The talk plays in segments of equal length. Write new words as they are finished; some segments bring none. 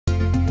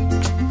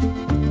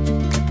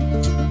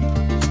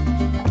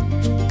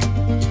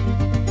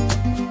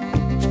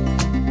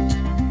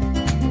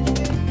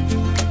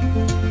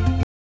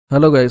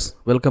Hello guys,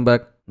 welcome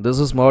back. This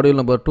is module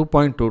number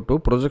 2.22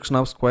 projection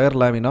of square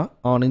lamina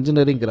on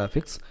engineering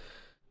graphics.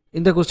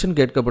 இந்த question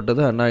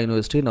கேட்கப்பட்டது அண்ணா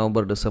university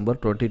November December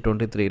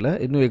 2023ல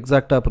இன்னும்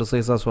எக்ஸாக்டாக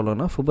ப்ரிசைஸாக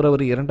சொல்லணும்னா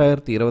பிப்ரவரி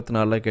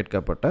 2024ல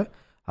கேட்கப்பட்ட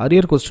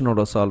arrear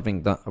கொஸ்டினோட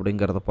solving தான்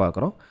அப்படிங்கிறத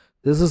பார்க்குறோம்.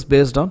 This is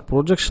based on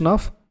projection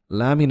of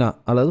lamina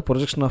அல்லது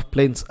ப்ரொஜெக்ஷன் ஆஃப்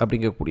பிளேன்ஸ்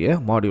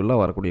அப்படிங்கக்கூடிய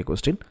மாடியூலில் வரக்கூடிய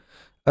question.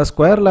 A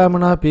square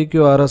lamina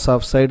PQRS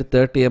of side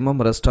 30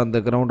 mm rest on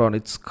the ground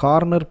on its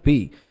corner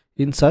P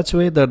in such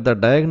way that the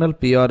diagonal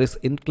PR is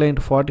inclined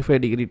 45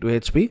 degree to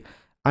HP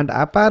and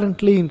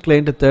apparently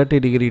inclined 30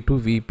 degree to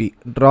VP.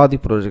 Draw the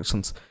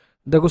projections.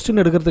 இந்த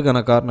question எடுக்கிறதுக்கான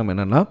காரணம்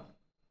என்னென்னா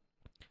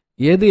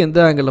எது எந்த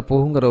ஆங்கிளில்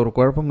போகுங்கிற ஒரு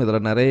குழப்பம்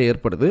இதில் நிறைய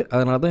ஏற்படுது.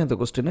 அதனால தான் இந்த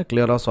கொஸ்டினை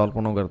கிளியராக சால்வ்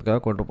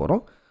பண்ணுங்கிறதுக்காக கொண்டு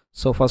போகிறோம்.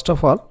 So first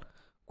of all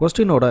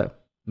கொஸ்டினோட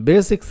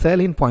basic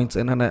சேலின்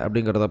points என்னென்ன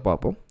அப்படிங்கிறத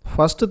பார்ப்போம்.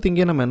 ஃபஸ்ட்டு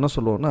திங்கே நம்ம என்ன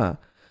சொல்லுவோம்னா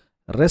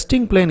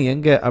ரெஸ்டிங் பிளேன்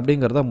எங்கே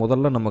அப்படிங்கிறத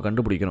முதல்ல நம்ம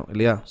கண்டுபிடிக்கணும்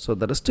இல்லையா. ஸோ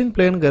இந்த ரெஸ்டிங்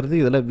பிளேனுங்கிறது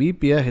இதில்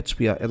விபியா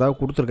ஹெச்பியா ஏதாவது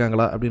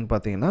கொடுத்துருக்காங்களா அப்படின்னு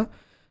பார்த்தீங்கன்னா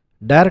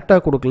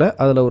டைரெக்டாக கொடுக்கல,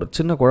 அதில் ஒரு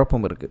சின்ன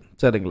குழப்பம் இருக்குது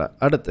சரிங்களா.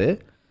 அடுத்து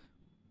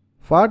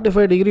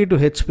 45 degree to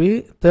HP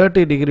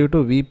 30 degree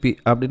to VP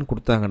அப்படின்னு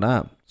கொடுத்தாங்கன்னா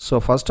so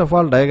first of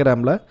all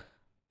டயக்ராமில்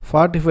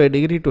 45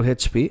 degree to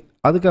HP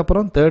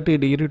அதுக்கப்புறம் 30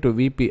 டிகிரி டு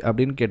விபி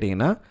அப்படின்னு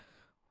கேட்டிங்கன்னா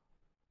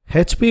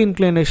HP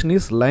inclination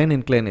is line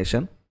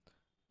inclination,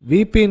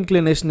 VP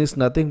inclination is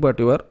nothing but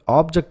your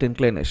object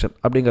inclination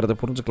அப்படிங்கிறத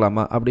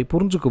புரிஞ்சுக்கலாமா. அப்படி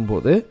புரிஞ்சுக்கும்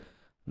போது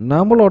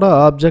நம்மளோட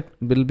object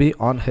will be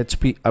on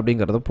HP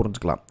அப்படிங்கிறத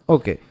புரிஞ்சுக்கலாம்.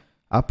 ஓகே,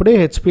 அப்படியே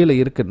ஹெச்பியில்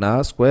இருக்குன்னா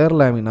ஸ்கொயர்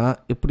லேமினா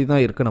இப்படி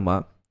தான் இருக்கணுமா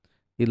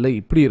இல்லை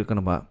இப்படி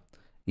இருக்கணுமா,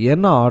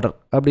 என்ன ஆர்டர்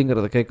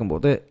அப்படிங்கிறத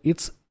கேட்கும்போது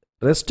it's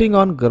resting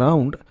on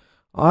ground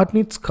add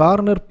it's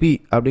corner P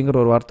அப்படிங்கிற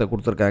ஒரு வார்த்தை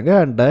கொடுத்துருக்காங்க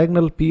and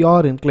diagonal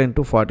PR inclined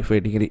to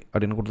 45 degree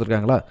அப்படின்னு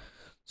கொடுத்துருக்காங்களா.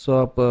 ஸோ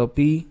அப்போ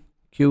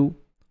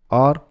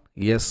PQR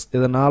எஸ்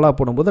இதை நாளாக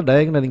போடும்போது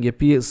டயக்னல் இங்கே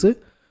பிஎஸ்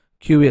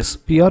கியூஎஸ்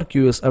பிஆர்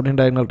கியூஎஸ் அப்படின்னு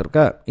டயக்னல்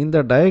இருக்கா. இந்த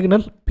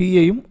டயக்னல்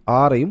பியையும்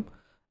ஆரையும்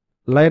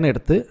லைன்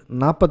எடுத்து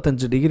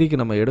 45 டிகிரிக்கு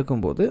நம்ம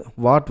எடுக்கும்போது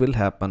வாட் வில்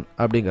ஹேப்பன்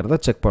அப்படிங்கிறத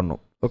செக்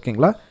பண்ணணும்.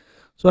 ஓகேங்களா.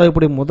 ஸோ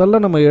இப்படி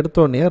முதல்ல நம்ம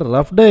எடுத்தோடனே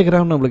ரஃப்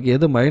டயக்ராம் நம்மளுக்கு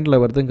எது மைண்டில்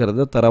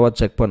வருதுங்கிறத தரவாக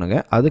செக்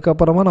பண்ணுங்கள்.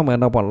 அதுக்கப்புறமா நம்ம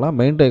என்ன பண்ணலாம்,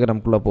 மெயின்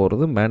டயக்ராம்குள்ளே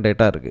போகிறது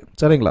மேண்டேட்டாக இருக்குது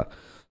சரிங்களா.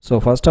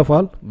 So first of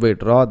all we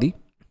draw the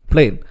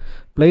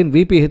plane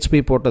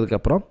விபிஹெச்பி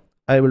போட்டதுக்கப்புறம்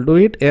I will do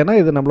it ஏன்னா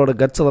இது நம்மளோட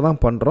கட்ஸில் தான்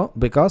பண்ணுறோம்.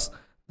 Because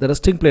the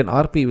resting plane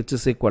RP which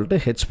is equal to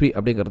HP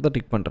அப்படிங்கிறத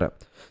டிக் பண்ணுறேன்.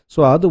 ஸோ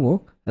அதுவும்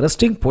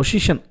ரெஸ்டிங்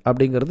பொசிஷன்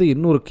அப்படிங்கிறது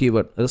இன்னொரு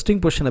கீவேர்ட்.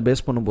 ரெஸ்டிங் பொசிஷனை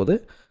பேஸ் பண்ணும்போது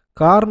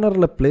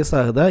கார்னரில் பிளேஸ்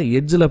ஆகுதா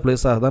எட்ஜில்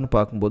பிளேஸ் ஆகுதான்னு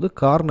பார்க்கும்போது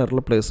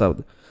கார்னரில் பிளேஸ்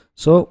ஆகுது.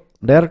 ஸோ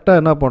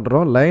டேரெக்டாக என்ன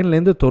பண்ணுறோம்,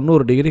 லைன்லேருந்து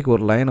 90 டிகிரிக்கு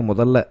ஒரு லைனை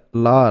முதல்ல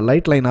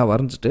லைட் லைனாக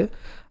வரைஞ்சிட்டு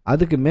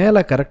அதுக்கு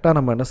மேலே கரெக்டாக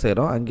நம்ம என்ன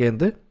செய்கிறோம்,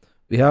 அங்கேருந்து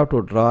we have to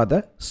draw the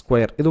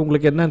square. இது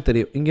உங்களுக்கு என்னன்னு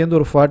தெரியும், இங்கேருந்து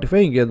ஒரு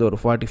 45 இங்கேருந்து ஒரு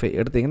 45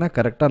 எடுத்திங்கன்னா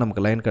கரெக்டாக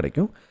நமக்கு லைன்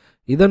கிடைக்கும்.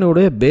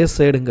 இதனுடைய பேஸ்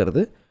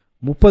சைடுங்கிறது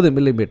 30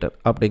 மில்லிமீட்டர்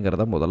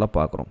அப்படிங்கிறத முதல்ல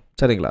பார்க்குறோம்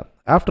சரிங்களா.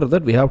 After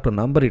that we have to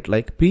number it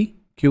like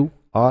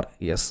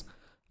PQRS.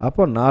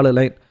 அப்போ 4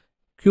 லைன்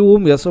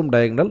Qவும் Sவும்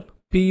டயக்னல்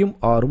Pயும்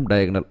Rவும்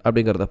டயக்னல்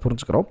அப்படிங்கிறத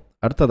புரிஞ்சுக்கிறோம்.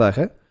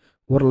 அடுத்ததாக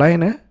ஒரு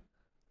லைனை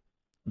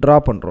ட்ரா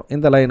பண்ணுறோம்.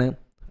 இந்த line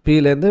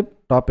Pலேருந்து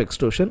top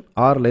extrusion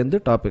Rலேருந்து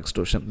top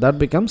extrusion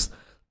that becomes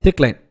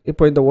thick line.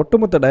 இப்போ இந்த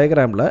ஒட்டுமொத்த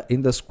டயக்ராமில்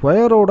இந்த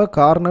ஸ்கொயரோட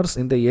கார்னர்ஸ்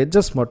இந்த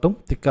எட்ஜஸ் மட்டும்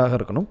திக்காக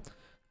இருக்கணும்.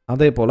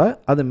 அதே போல்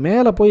அது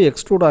மேலே போய்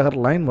எக்ஸ்ட்ரூட் ஆகிற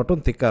லைன்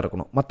மட்டும் திக்காக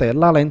இருக்கணும். மற்ற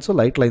எல்லா லைன்ஸும்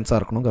லைட் லைன்ஸாக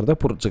இருக்கணுங்கிறத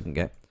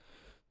புரிஞ்சுக்குங்க.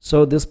 So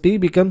this P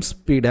becomes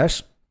P dash,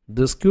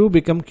 this Q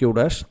become Q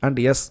dash and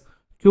S.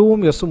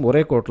 Qவும் Sவும்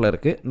ஒரே கோட்டில்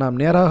இருக்குது. நாம்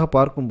நேராக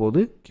பார்க்கும்போது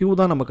Q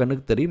தான் நம்ம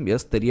கண்ணுக்கு தெரியும்,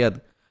 S தெரியாது.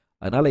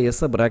 அதனால்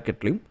Sஐ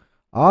ப்ராக்கெட்லையும்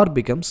R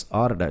becomes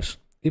R dash.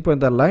 இப்போ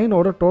இந்த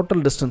லைனோட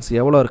டோட்டல் டிஸ்டன்ஸ்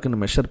எவ்வளோ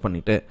இருக்குதுன்னு மெஷர்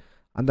பண்ணிவிட்டு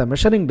அந்த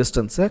மெஷரிங்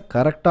டிஸ்டன்ஸை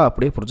கரெக்டாக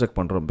அப்படியே ப்ரொஜெக்ட்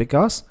பண்ணுறோம்.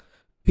 பிகாஸ்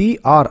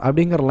PR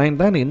அப்படிங்கிற லைன்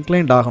தான்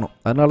இன்க்ளைண்ட் ஆகணும்.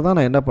 அதனால தான்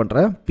நான் என்ன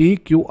பண்ணுறேன்,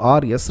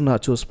 PQRS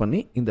நான் சூஸ் பண்ணி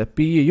இந்த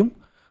Pயும்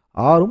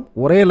Rவும்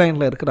ஒரே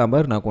லைனில் இருக்கிற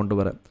மாதிரி நான் கொண்டு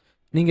வரேன்.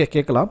 நீங்கள்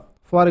கேட்கலாம்,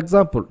 ஃபார்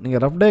எக்ஸாம்பிள்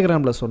நீங்கள் ரஃப்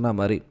டயக்ராமில் சொன்ன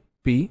மாதிரி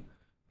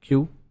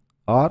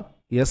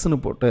PQRSன்னு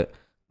போட்டு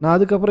நான்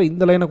அதுக்கப்புறம்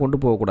இந்த லைனை கொண்டு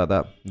போகக்கூடாதா,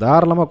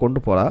 தாராளமாக கொண்டு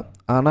போகலாம்.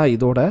 ஆனால்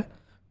இதோட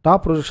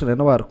டாப் ப்ரொஜெக்ஷன்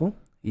என்னவாக இருக்கும்,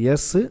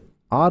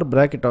 SR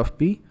bracket of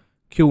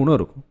PQன்னு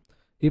இருக்கும்.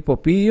 இப்போ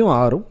Pயும்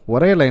Rவும்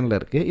ஒரே லைனில்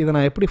இருக்குது. இதை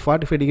நான் எப்படி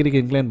 45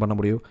 டிகிரிக்கு இன்க்ளைன் பண்ண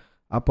முடியும்.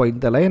 அப்போ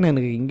இந்த லைன்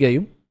எனக்கு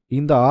இங்கேயும்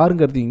இந்த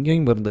Rங்கிறது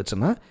இங்கேயும்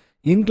இருந்துச்சுன்னா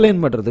இன்க்ளைன்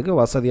பண்ணுறதுக்கு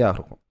வசதியாக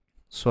இருக்கும்.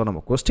 ஸோ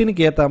நம்ம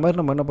கொஸ்டினுக்கு ஏற்ற மாதிரி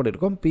நம்ம என்ன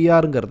பண்ணியிருக்கோம்,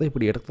 PRங்கிறத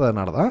இப்படி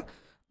எடுத்ததுனால தான்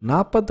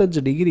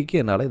 45 டிகிரிக்கு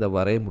என்னால் இதை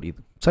வரைய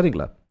முடியுது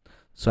சரிங்களா.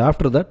 So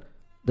after that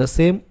the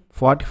same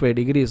 45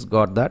 degree is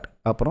God that.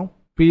 அப்புறம்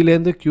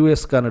Pலேருந்து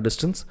QSக்கான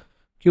டிஸ்டன்ஸ்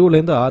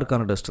Qலேருந்து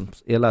Rக்கான டிஸ்டன்ஸ்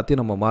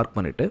எல்லாத்தையும் நம்ம மார்க்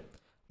பண்ணிவிட்டு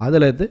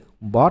அதிலேருந்து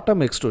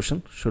bottom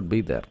extrusion should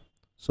be there.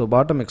 So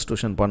bottom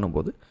extrusion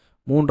பண்ணும்போது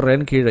 3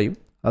 லைன் கீழையும்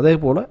அதே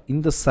போல்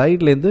இந்த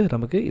சைட்லேருந்து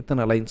நமக்கு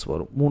இத்தனை லைன்ஸ்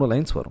வரும், 3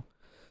 லைன்ஸ் வரும்.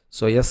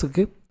 ஸோ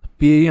எஸ்ஸுக்கு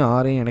பியையும்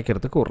ஆரையும்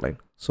இணைக்கிறதுக்கு ஒரு லைன்.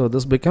 ஸோ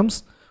திஸ் பிகம்ஸ்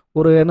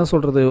ஒரு என்ன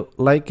சொல்கிறது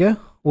லைக்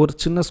ஒரு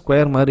சின்ன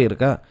ஸ்கொயர் மாதிரி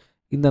இருக்கா.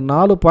 இந்த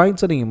 4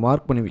 பாயிண்ட்ஸை நீங்கள்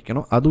மார்க் பண்ணி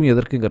வைக்கணும். அதுவும்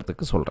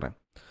எதற்குங்கிறதுக்கு சொல்கிறேன்.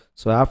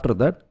 ஸோ ஆஃப்டர்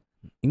தட்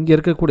இங்கே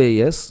இருக்கக்கூடிய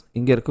எஸ்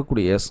இங்கே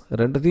இருக்கக்கூடிய எஸ்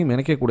ரெண்டுத்தையும்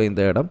இணைக்கக்கூடிய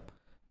இந்த இடம்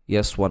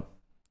S1.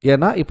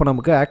 ஏன்னா இப்போ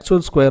நமக்கு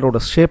ஆக்சுவல் ஸ்கொயரோட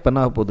ஷேப்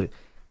என்ன ஆக போகுது,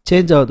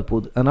 சேஞ்ச் ஆகுது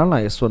போகுது. அதனால்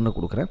நான் S1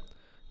 கொடுக்குறேன்.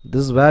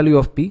 this value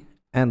of P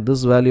and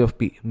this value of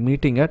P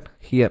meeting at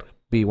here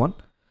P1.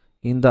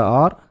 இந்த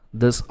R,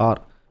 this R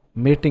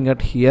meeting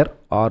at here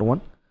R1.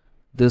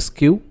 this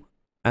Q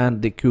and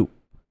the Q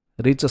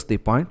reaches the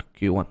point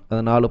Q1.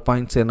 அது 4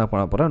 points என்ன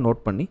பண்ண போகிறோம்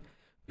note பண்ணி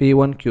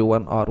P1,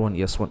 Q1, R1,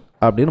 S1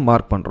 அப்படின்னு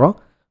mark பண்ணுறோம்.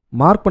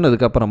 Mark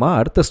பண்ணதுக்கப்புறமா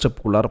அடுத்த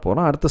ஸ்டெப்புக்குள்ளார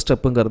போகிறோம். அடுத்த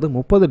ஸ்டெப்புங்கிறது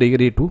 30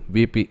 டிகிரி டு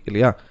VP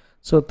இல்லையா.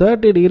 ஸோ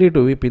 30 டிகிரி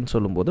டு VPன்னு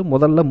சொல்லும்போது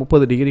முதல்ல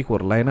 30 டிகிரிக்கு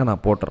ஒரு லைனை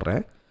நான்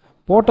போட்டுடுறேன்.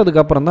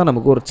 போட்டதுக்கப்புறம் தான்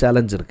நமக்கு ஒரு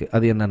சேலஞ்ச் இருக்குது.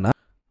 அது என்னென்னா,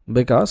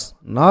 பிகாஸ்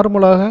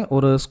நார்மலாக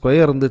ஒரு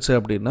ஸ்கொயர் இருந்துச்சு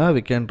அப்படின்னா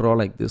we can draw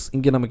like this.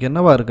 இங்கே நமக்கு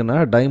என்னவா இருக்குன்னா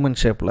டைமண்ட்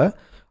ஷேப்பில்,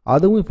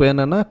 அதுவும் இப்போ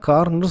என்னென்னா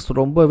கார்னர்ஸ்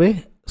ரொம்பவே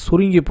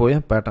சுருங்கி போய்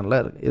பேட்டர்னில்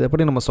இருக்குது. இதை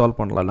எப்படி நம்ம சால்வ்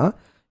பண்ணலாம்னா,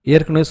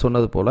 ஏற்கனவே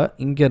சொன்னது போல்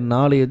இங்கே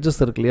 4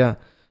 எட்ஜஸ் இருக்கு இல்லையா,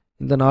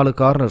 இந்த 4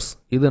 கார்னர்ஸ்,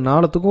 இது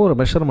 4த்துக்கும் ஒரு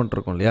மெஷர்மெண்ட்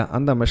இருக்கும் இல்லையா,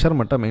 அந்த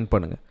மெஷர்மெண்ட்டை மெயின்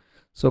பண்ணுங்கள்.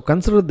 So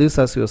consider this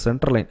as your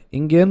centre line.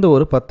 இங்கேருந்து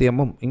ஒரு 10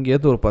 mm,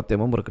 இங்கேருந்து ஒரு 10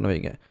 mm இருக்குன்னு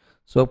வைங்க.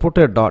 ஸோ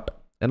புட் எ டாட்.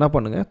 என்ன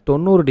பண்ணுங்கள்,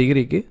 90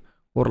 டிகிரிக்கு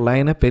ஒரு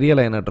லைனை, பெரிய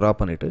லைனை ட்ரா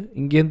பண்ணிவிட்டு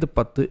இங்கேருந்து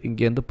 10,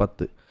 இங்கேருந்து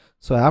 10.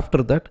 ஸோ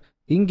ஆஃப்டர் தட்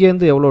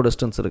இங்கேருந்து எவ்வளோ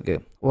டிஸ்டன்ஸ்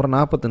இருக்குது, ஒரு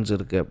 45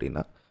 இருக்குது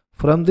அப்படின்னா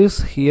ஃப்ரம் திஸ்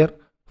ஹியர்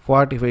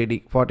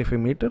 45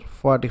 மீட்டர்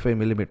 45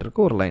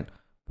 மில்லிமீட்டருக்கு ஒரு லைன்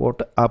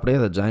போட்டு அப்படியே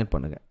அதை ஜாயின்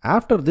பண்ணுங்கள்.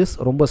 ஆஃப்டர் திஸ்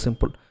ரொம்ப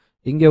சிம்பிள்.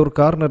 இங்கே ஒரு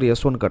கார்னர்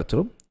S1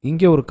 கிடச்சிரும்,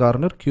 இங்கே ஒரு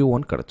கார்னர்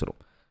Q1 கிடச்சிரும்.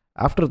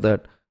 ஆஃப்டர்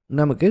தட்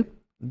நமக்கு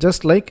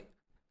ஜஸ்ட் லைக்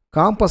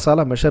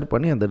காம்பஸால் மெஷர்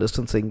பண்ணி அந்த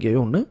டிஸ்டன்ஸ்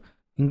இங்கேயும் ஒன்று,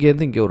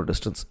 இங்கேருந்து இங்கே ஒரு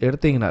டிஸ்டன்ஸ்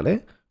எடுத்திங்கனாலே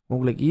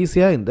உங்களுக்கு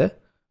ஈஸியாக இந்த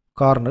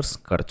கார்னர்ஸ்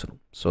கிடச்சிடும்.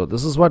 So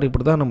this is what.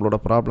 இப்படி தான் நம்மளோட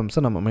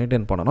ப்ராப்ளம்ஸை நம்ம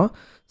மெயின்டைன் பண்ணணும்.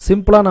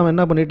 சிம்பிளாக நம்ம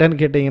என்ன பண்ணிட்டேன்னு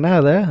கேட்டிங்கன்னா,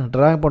 அதை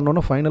ட்ரா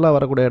பண்ணோன்னு ஃபைனலாக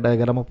வரக்கூடிய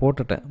டயக்ராமை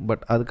போட்டுட்டேன்.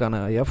 பட்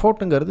அதுக்கான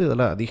எஃபோர்ட்டுங்கிறது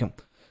இதில் அதிகம்.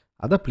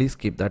 அதை please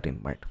keep that in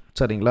mind.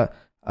 சரிங்களா,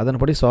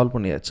 அதன்படி சால்வ்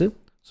பண்ணியாச்சு.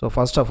 ஸோ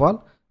ஃபர்ஸ்ட் ஆஃப் ஆல்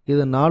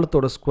இது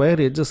 4தோட ஸ்கொயர்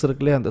எட்ஜஸ்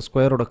இருக்குல்லையே, அந்த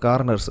ஸ்கொயரோட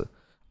கார்னர்ஸு,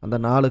 அந்த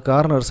 4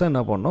 கார்னர்ஸை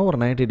என்ன பண்ணோம், ஒரு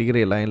 90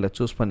 டிகிரி லைனில்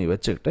சூஸ் பண்ணி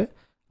வச்சுக்கிட்டு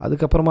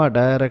அதுக்கப்புறமா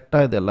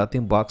டைரெக்டாக இது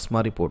எல்லாத்தையும் பாக்ஸ்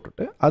மாதிரி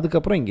போட்டுட்டு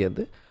அதுக்கப்புறம்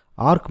இங்கேருந்து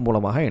ஆர்க்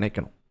மூலமாக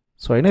இணைக்கணும்.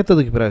 ஸோ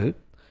இணைத்ததுக்கு பிறகு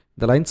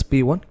இந்த lines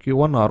P1,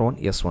 Q1, R1,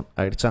 S1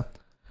 ஆகிடுச்சா.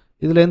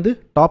 இதுலேருந்து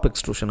டாப்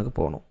எக்ஸ்ட்ரூஷனுக்கு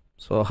போகணும்.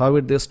 So how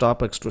it this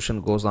top extrusion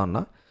கோஸ்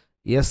ஆன்னா,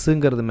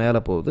 எஸ்ஸுங்கிறது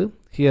மேலே போகுது,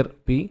 here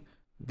P,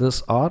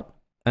 this R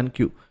and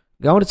Q.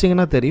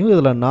 கவனிச்சிங்கன்னா தெரியும்,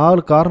 இதில்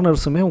 4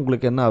 கார்னர்ஸுமே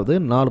உங்களுக்கு என்ன ஆகுது,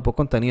 4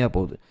 பக்கம் தனியாக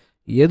போகுது.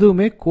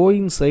 எதுவுமே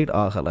கோயின்சைட்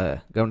ஆகலை.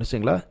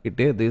 கவனிச்சிங்களா,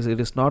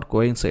 இட் இஸ் நாட்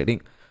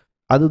கோயின்சைடிங்.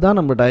 அதுதான்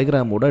நம்ம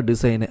டயக்ராமோட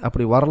டிசைனு.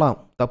 அப்படி வரலாம்,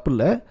 தப்பு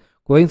இல்லை,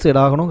 கோயின்சைட்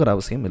ஆகணுங்கிற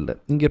அவசியம் இல்லை.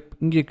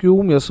 இங்கே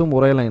Qவும் Sவும்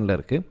ஒரே லைனில்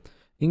இருக்குது,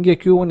 இங்கே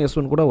Q1,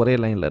 S1 கூட ஒரே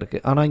லைனில்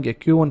இருக்குது. ஆனால் இங்கே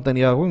Q1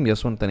 தனியாகவும்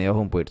S1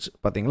 தனியாகவும் போயிடுச்சு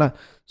பார்த்தீங்களா.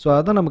 ஸோ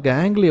அதான் நமக்கு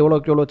ஆங்கிள்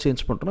எவ்வளோக்கு எவ்வளோ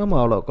சேஞ்ச் பண்ணுறோம், நம்ம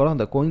அவ்வளோக்கு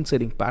அந்த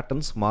கோயின்சைடிங்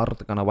பேட்டர்ன்ஸ்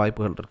மாறுறதுக்கான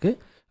வாய்ப்புகள் இருக்குது.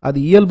 அது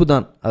இயல்பு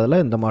தான்,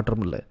 அதில் எந்த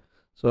மாற்றமும் இல்லை.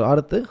 ஸோ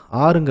அடுத்து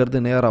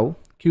ஆறுங்கிறது நேராகவும்,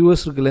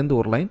 QSக்குலேருந்து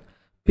ஒரு லைன்,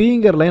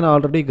 Pங்கிற லைன்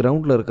ஆல்ரெடி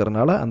கிரவுண்டில்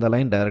இருக்கிறனால அந்த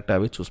லைன்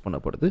டைரெக்டாகவே சூஸ்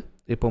பண்ணப்படுது.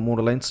 இப்போ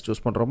 3 லைன்ஸ்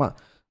சூஸ் பண்ணுறோமா.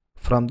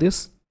 ஃப்ரம்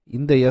திஸ்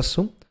இந்த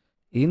எஸ்ஸும்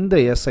இந்த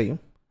எஸ்ஸையும்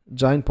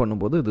ஜாயின்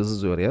பண்ணும்போது திஸ்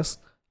இஸ் யுவர் எஸ்.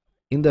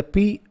 இந்த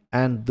P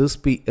அண்ட் திஸ்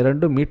P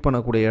ரெண்டும் மீட்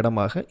பண்ணக்கூடிய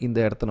இடமாக இந்த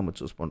இடத்த நம்ம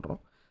சூஸ் பண்ணுறோம்.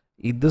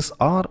 This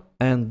R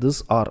and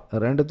this R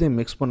ரெண்டுத்தையும்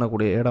மிக்ஸ்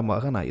பண்ணக்கூடிய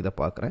இடமாக நான் இதை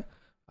பார்க்குறேன்.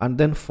 And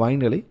then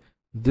finally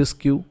this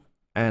Q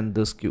and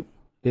this Q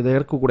இதை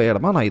எடுக்கக்கூடிய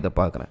இடமா நான் இதை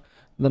பார்க்குறேன்.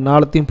 இந்த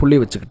 4த்தையும் புள்ளி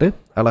வச்சுக்கிட்டு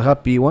அழகாக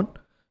P1,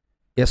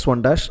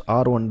 S1',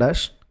 R1',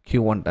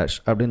 Q1'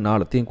 அப்படின்னு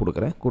 4த்தையும்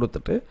கொடுக்குறேன்.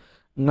 கொடுத்துட்டு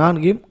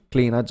 4யும்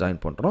க்ளீனாக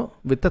ஜாயின் பண்ணுறோம்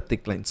வித் அ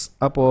திக் லைன்ஸ்.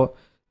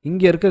 அப்போது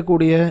இங்கே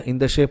இருக்கக்கூடிய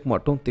இந்த ஷேப்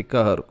மட்டும்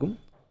திக்காக இருக்கும்.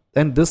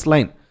 Then this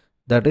line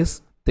that is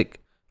திக்.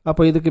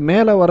 அப்போ இதுக்கு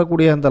மேலே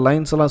வரக்கூடிய அந்த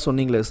லைன்ஸ் எல்லாம்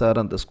சொன்னீங்களே சார்,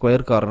 அந்த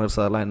ஸ்கொயர் கார்னர்ஸ்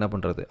அதெல்லாம் என்ன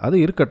பண்ணுறது, அது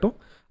இருக்கட்டும்,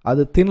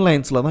 அது தின்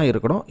லைன்ஸில் தான்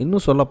இருக்கணும்.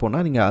 இன்னும் சொல்ல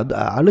போனால் நீங்கள் அது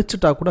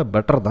அழிச்சிட்டா கூட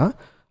பெட்டர் தான்,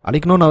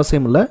 அழிக்கணும்னு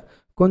அவசியம் இல்லை,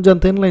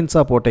 கொஞ்சம் தின்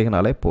லைன்ஸாக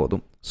போட்டிங்கனாலே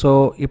போதும். ஸோ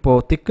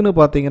இப்போது திக்குன்னு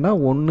பார்த்தீங்கன்னா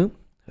 1,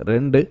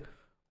 2,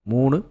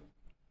 3,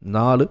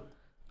 4,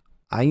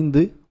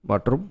 5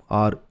 மற்றும்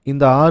 6.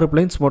 இந்த 6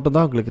 பிளைன்ஸ் மட்டும்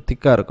தான் உங்களுக்கு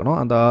திக்காக இருக்கணும்.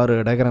 அந்த 6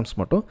 டயக்ராம்ஸ்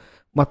மட்டும்,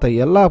 மற்ற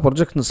எல்லா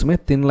ப்ரொஜெக்ஷன்ஸுமே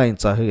தின்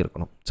லைன்ஸாக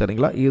இருக்கணும்.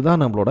 சரிங்களா,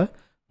 இதுதான் நம்மளோட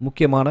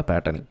முக்கியமான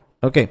patterning.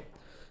 Okay,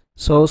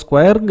 so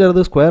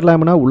ஸ்கொயருங்கிறது, square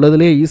lamina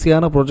உள்ளதுலேயே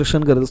ஈஸியான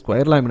ப்ரொஜெக்ஷனுங்கிறது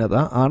ஸ்கொயர் லேமினா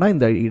தான். ஆனால்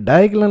இந்த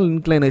டயகனல்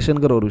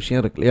இன்க்ளைனேஷனுங்கிற ஒரு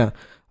விஷயம் இருக்கு இல்லையா,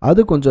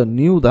 அது கொஞ்சம்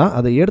நியூ தான்.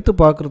 அதை எடுத்து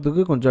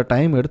பார்க்குறதுக்கு கொஞ்சம்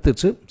டைம்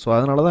எடுத்துச்சு. ஸோ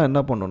அதனால தான் என்ன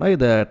பண்ணணும்னா,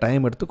 இதை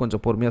டைம் எடுத்து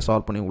கொஞ்சம் பொறுமையாக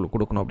சால்வ் பண்ணி உங்களுக்கு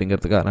கொடுக்கணும்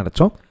அப்படிங்கிறதுக்காக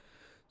நினச்சோம்.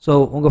 ஸோ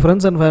உங்கள்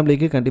ஃப்ரெண்ட்ஸ் அண்ட்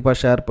ஃபேமிலிக்கு கண்டிப்பாக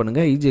ஷேர்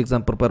பண்ணுங்கள். ஈஸி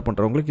எக்ஸாம் ப்ரிப்பேர்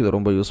பண்ணுறவங்களுக்கு இது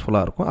ரொம்ப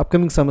யூஸ்ஃபுல்லாக இருக்கும்.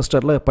 அப்கமிங்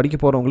செமஸ்டரில் படிக்க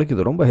போகிறவங்களுக்கு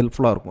இது ரொம்ப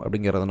ஹெல்ப்ஃபுல்லாக இருக்கும்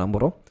அப்படிங்கிறத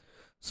நம்புகிறோம்.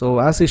 So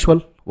as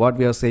usual what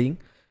we are saying,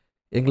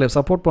 எங்களை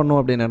சப்போர்ட் பண்ணணும்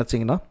அப்படின்னு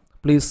நினச்சிங்கன்னா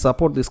please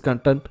support this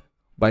content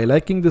by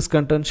liking this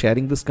content,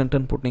 sharing this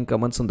content, putting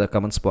comments in the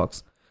comments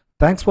box.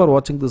 Thanks for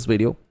watching this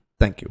video.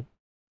 Thank you.